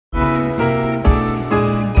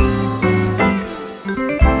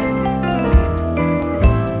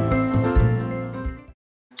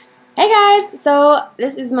So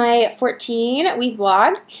this is my 14-week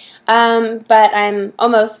vlog, but I'm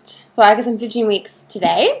almost, well, I guess I'm 15 weeks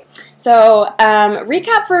today. So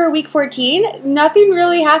recap for week 14, nothing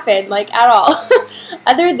really happened, like, at all,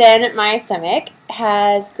 other than my stomach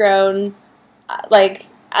has grown, like,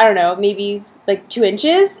 I don't know, maybe like 2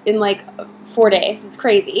 inches in like 4 days. It's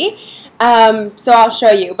crazy. So I'll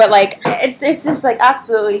show you, but like, it's just like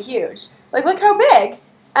absolutely huge. Like, look how big.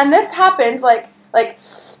 And this happened like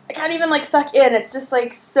I can't even like suck in. It's just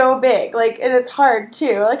like so big. Like, and it's hard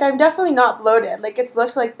too. Like, I'm definitely not bloated. Like, it's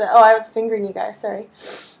looked like the, oh, I was fingering you guys, sorry.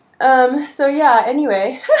 So yeah,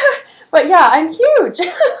 anyway. But yeah, I'm huge.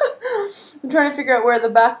 I'm trying to figure out where the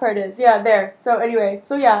back part is. Yeah, there. So anyway,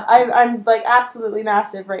 so yeah, I'm like absolutely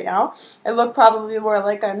massive right now. I look probably more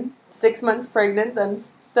like I'm 6 months pregnant than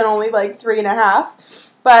only like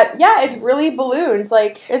 3.5. But yeah, it's really ballooned.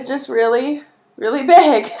 Like, it's just really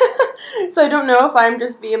big. So I don't know if I'm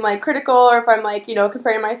just being like critical or if I'm like, you know,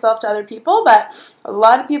 comparing myself to other people, but a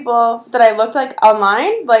lot of people that I looked like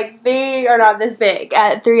online, like, they are not this big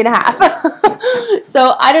at 3.5.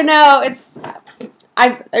 So I don't know,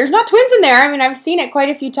 there's not twins in there. I mean, I've seen it quite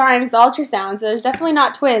a few times, the ultrasound, so there's definitely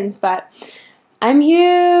not twins, but I'm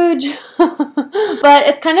huge. But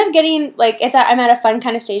it's kind of getting, like, I'm at a fun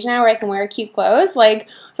kind of stage now where I can wear cute clothes, like,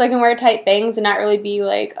 so I can wear tight things and not really be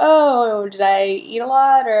like, oh, did I eat a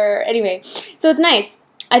lot, or anyway. So it's nice.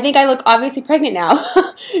 I think I look obviously pregnant now.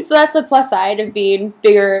 So that's the plus side of being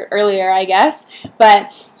bigger earlier, I guess.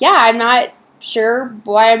 But yeah, I'm not sure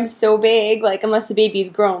why I'm so big, like, unless the baby's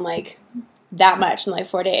grown, like, that much in like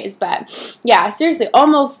 4 days. But yeah, seriously,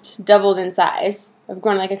 almost doubled in size. I've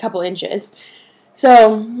grown like a couple inches.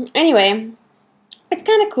 So anyway, it's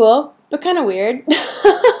kind of cool, but kind of weird.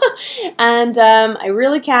 And I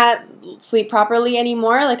really can't sleep properly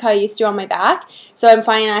anymore, like how I used to on my back. So I'm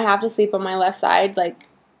finding I have to sleep on my left side, like,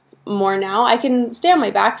 more now. I can stay on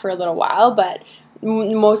my back for a little while, but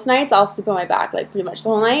most nights I'll sleep on my back, like, pretty much the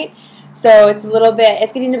whole night. So it's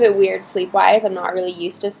getting a bit weird sleep-wise. I'm not really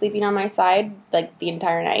used to sleeping on my side, like, the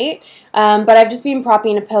entire night. But I've just been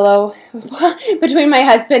propping a pillow between my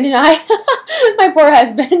husband and I, my poor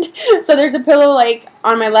husband. So there's a pillow, like,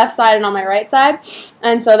 on my left side and on my right side.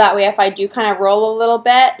 And so that way, if I do kind of roll a little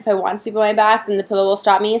bit, if I want to sleep on my back, then the pillow will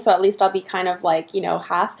stop me. So at least I'll be kind of, like, you know,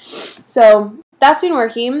 half. So that's been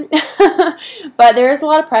working. But there is a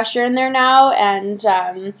lot of pressure in there now, and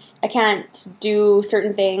I can't do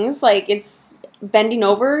certain things. Like, it's bending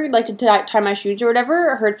over, like, to tie my shoes or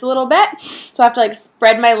whatever, it hurts a little bit. So I have to, like,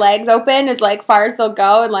 spread my legs open as, like, far as they'll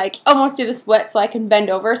go and, like, almost do the split so I can bend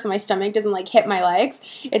over so my stomach doesn't, like, hit my legs.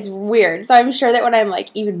 It's weird. So I'm sure that when I'm, like,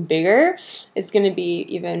 even bigger, it's going to be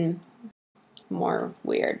even more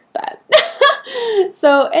weird, but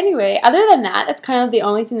so anyway, other than that, that's kind of the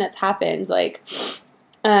only thing that's happened. Like,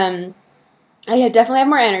 I definitely have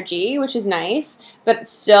more energy, which is nice, but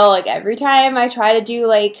still, like, every time I try to do,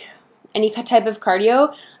 like, any type of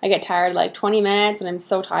cardio, I get tired, like, 20 minutes, and I'm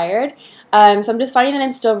so tired. So I'm just finding that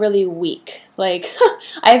I'm still really weak. Like,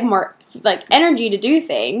 I have more, like, energy to do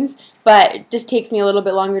things, but it just takes me a little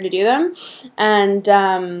bit longer to do them,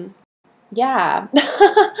 and yeah.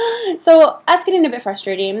 So that's getting a bit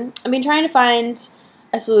frustrating. I've been trying to find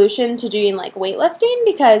a solution to doing, like, weightlifting,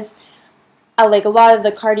 because like, a lot of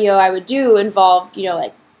the cardio I would do involved, you know,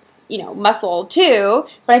 like, you know, muscle too,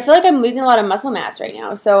 but I feel like I'm losing a lot of muscle mass right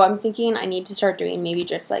now. So I'm thinking I need to start doing maybe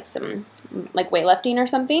just like some, like, weightlifting or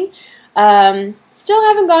something. Still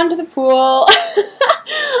haven't gone to the pool.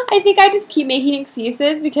 I think I just keep making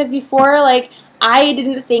excuses, because before, like, I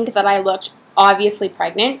didn't think that I looked obviously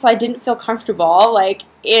pregnant, so I didn't feel comfortable, like,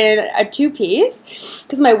 in a 2-piece,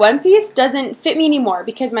 because my 1-piece doesn't fit me anymore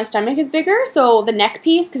because my stomach is bigger. So the neck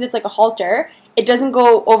piece, because it's like a halter, it doesn't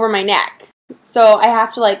go over my neck, so I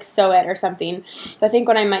have to, like, sew it or something. So I think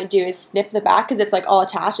what I might do is snip the back, because it's, like, all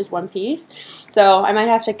attached as one piece. So I might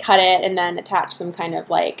have to cut it and then attach some kind of,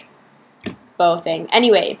 like, bow thing.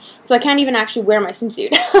 Anyway, so I can't even actually wear my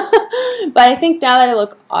swimsuit. But I think now that I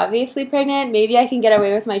look obviously pregnant, maybe I can get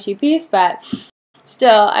away with my 2-piece, but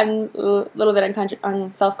still, I'm a little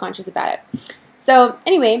bit self-conscious about it. So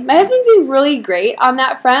anyway, my husband's been really great on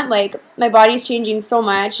that front. Like, my body's changing so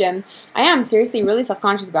much, and I am seriously really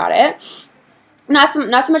self-conscious about it. Not so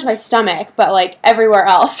much my stomach, but, like, everywhere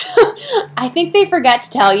else. I think they forget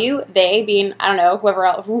to tell you, they being, I don't know, whoever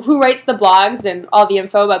else, who writes the blogs and all the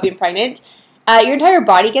info about being pregnant, your entire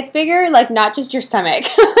body gets bigger, like, not just your stomach.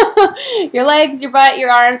 Your legs, your butt, your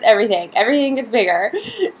arms, everything. Everything gets bigger.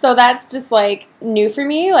 So that's just, like, new for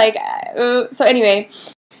me. Like, so anyway,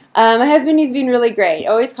 My husband, he's been really great,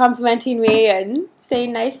 always complimenting me and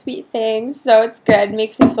saying nice, sweet things, so it's good,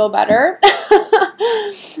 makes me feel better.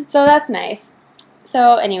 So that's nice.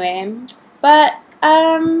 So anyway, but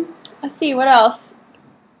let's see, what else?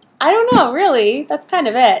 I don't know, really. That's kind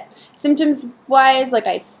of it. Symptoms-wise, like,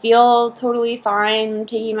 I feel totally fine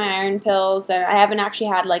taking my iron pills, and I haven't actually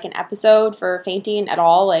had, like, an episode for fainting at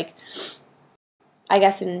all, like, I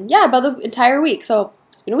guess about the entire week. So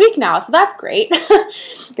it's been a week now, so that's great.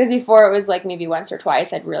 Because before it was, like, maybe once or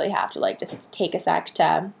twice I'd really have to, like, just take a sec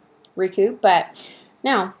to recoup, but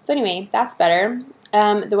no. So anyway, that's better.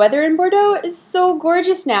 The weather in Bordeaux is so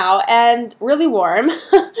gorgeous now and really warm.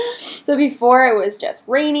 So before it was just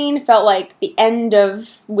raining, felt like the end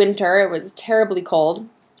of winter. It was terribly cold.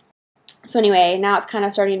 So anyway, now it's kind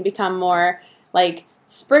of starting to become more like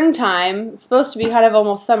springtime. It's supposed to be kind of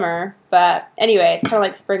almost summer, but anyway, it's kind of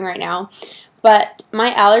like spring right now. But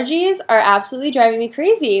my allergies are absolutely driving me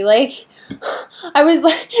crazy. Like, I was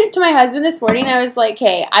like, to my husband this morning, I was like,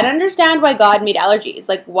 hey, I don't understand why God made allergies.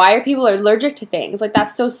 Like, why are people allergic to things? Like,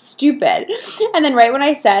 that's so stupid. And then right when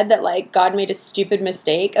I said that, like, God made a stupid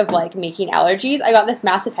mistake of, like, making allergies, I got this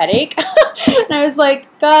massive headache. And I was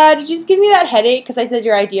like, God, did you just give me that headache? Because I said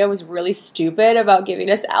your idea was really stupid about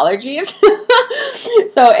giving us allergies.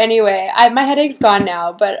 So anyway, my headache's gone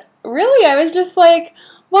now. But really, I was just like,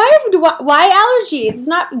 why allergies? It's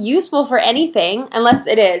not useful for anything, unless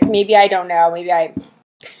it is. Maybe I don't know. Maybe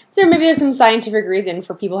there's some scientific reason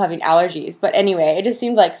for people having allergies. But anyway, it just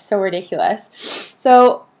seemed like so ridiculous.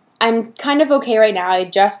 So I'm kind of okay right now. I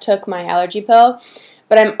just took my allergy pill,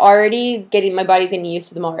 but I'm already my body's getting used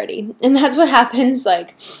to them already. And that's what happens.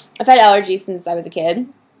 Like, I've had allergies since I was a kid,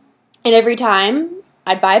 and every time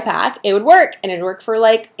I'd buy a pack, it would work, and it'd work for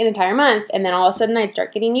like an entire month, and then all of a sudden I'd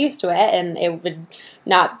start getting used to it, and it would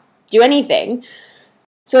not do anything.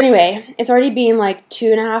 So anyway, it's already been like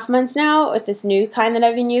 2.5 months now with this new kind that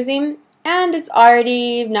I've been using, and it's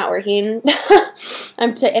already not working.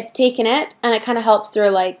 I've taken it, and it kind of helps through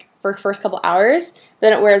like for the first couple hours,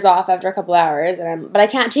 then it wears off after a couple hours, but I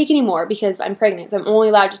can't take any more because I'm pregnant, so I'm only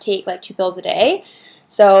allowed to take like 2 pills a day.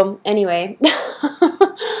 So anyway,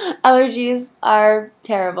 allergies are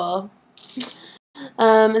terrible.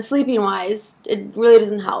 Sleeping wise, it really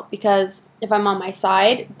doesn't help because if I'm on my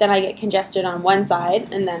side, then I get congested on one side,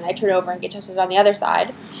 and then I turn over and get congested on the other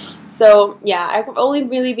side. So yeah, I've only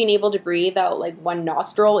really been able to breathe out like one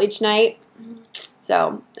nostril each night.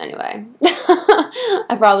 So anyway,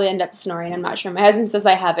 I probably end up snoring. I'm not sure. My husband says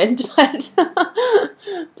I haven't, but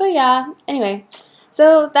yeah. Anyway,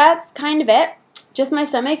 so that's kind of it. Just my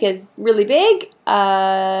stomach is really big,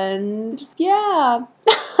 and yeah.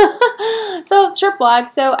 So, short vlog.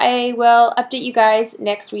 So, I will update you guys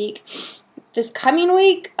next week. This coming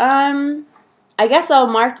week, I guess I'll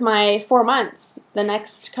mark my 4 months the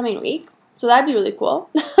next coming week. So, that'd be really cool.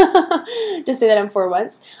 Just say that I'm 4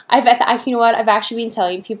 months. You know what? I've actually been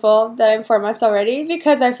telling people that I'm 4 months already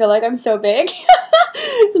because I feel like I'm so big.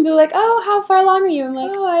 Some people are like, oh, how far along are you? I'm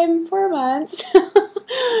like, oh, I'm 4 months.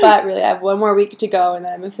 But really, I have 1 more week to go, and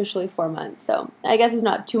then I'm officially 4 months. So I guess it's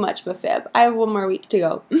not too much of a fib. I have 1 more week to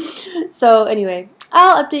go. So anyway,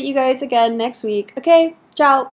 I'll update you guys again next week. Okay, ciao.